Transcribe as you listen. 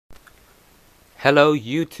Hello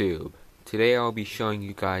YouTube! Today I'll be showing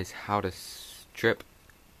you guys how to strip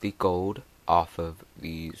the gold off of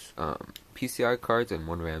these PCI cards and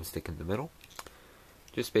one RAM stick in the middle.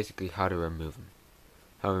 Just basically how to remove them.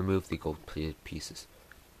 How to remove the gold plated pieces.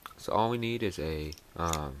 So all we need is a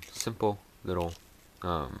simple little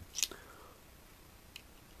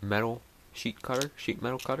sheet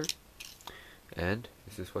metal cutter. And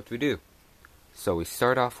this is what we do. So we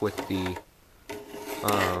start off with the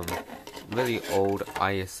really old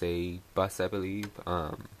ISA bus, I believe,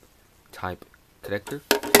 type connector.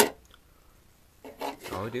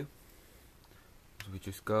 All we do is we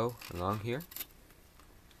just go along here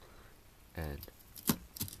and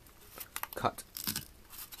cut.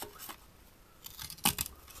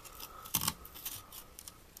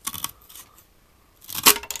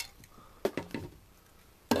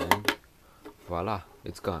 And voila,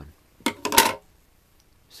 it's gone.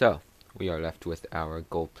 So we are left with our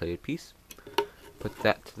gold plated piece. Put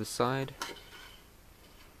that to the side.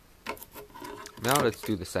 Now let's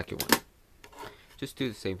do the second one. Just do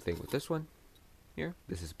the same thing with this one here.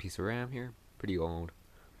 This is a piece of RAM here, pretty old.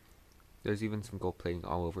 There's even some gold plating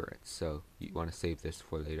all over it, so you want to save this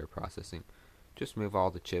for later processing. Just move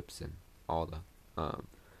all the chips and all the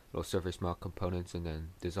little surface mount components, and then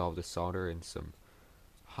dissolve the solder in some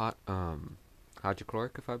hot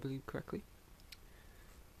hydrochloric, if I believe correctly.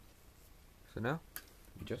 So now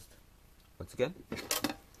you just once again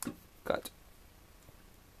cut.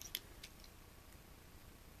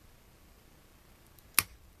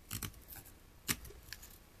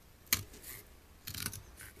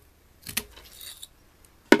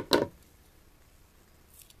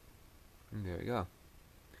 And there we go.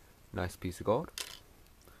 Nice piece of gold.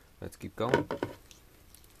 Let's keep going.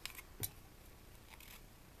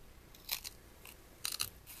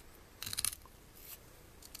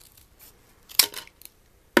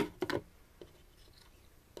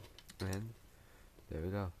 And there we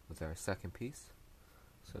go with our second piece.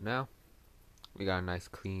 So now we got a nice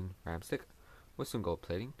clean RAM stick with some gold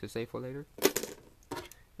plating to save for later.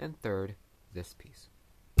 And third, this piece.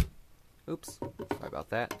 Oops, sorry about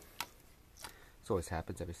that. This always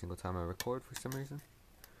happens every single time I record for some reason.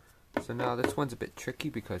 So now this one's a bit tricky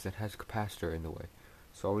because it has a capacitor in the way.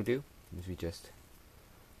 So all we do is we just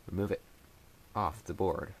remove it off the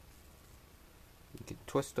board. You can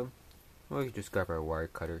twist them, or you can just grab our wire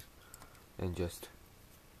cutters and just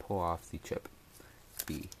pull off the chip,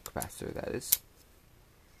 the capacitor that is.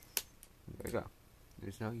 There we go.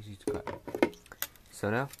 It's now easy to cut. So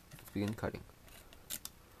now let's begin cutting.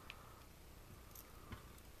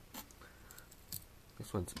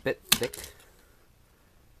 This one's a bit thick,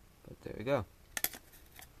 but there we go.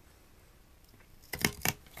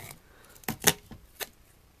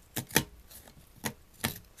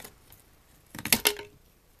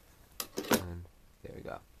 And there we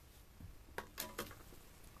go.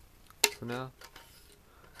 So now,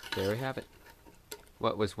 there we have it.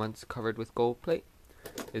 What was once covered with gold plate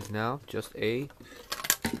is now just a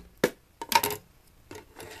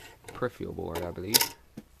peripheral board, I believe,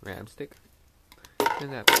 RAM stick,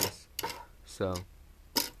 and that piece. So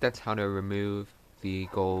that's how to remove the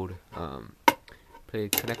gold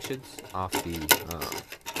plated connections off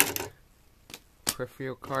the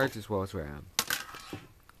peripheral cards as well as RAM.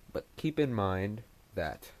 But keep in mind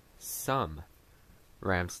that some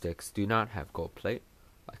RAM sticks do not have gold plate,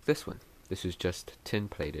 like this one. This is just tin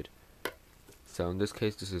plated. So in this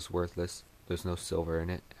case, this is worthless. There's no silver in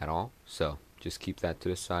it at all. So just keep that to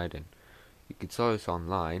the side, and you can sell this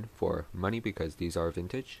online for money because these are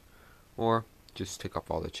vintage, or just take off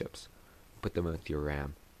all the chips, put them with your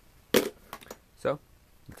RAM. So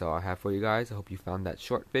that's all I have for you guys. I hope you found that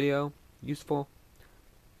short video useful,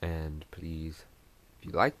 and please, if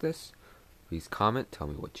you like this, please comment, tell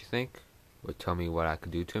me what you think, or tell me what I could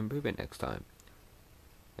do to improve it next time.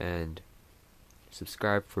 And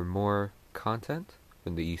subscribe for more content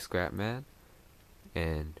from the eScrap Man.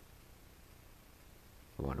 And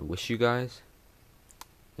I want to wish you guys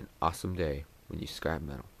an awesome day when you scrap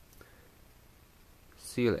metal.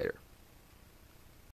 See you later.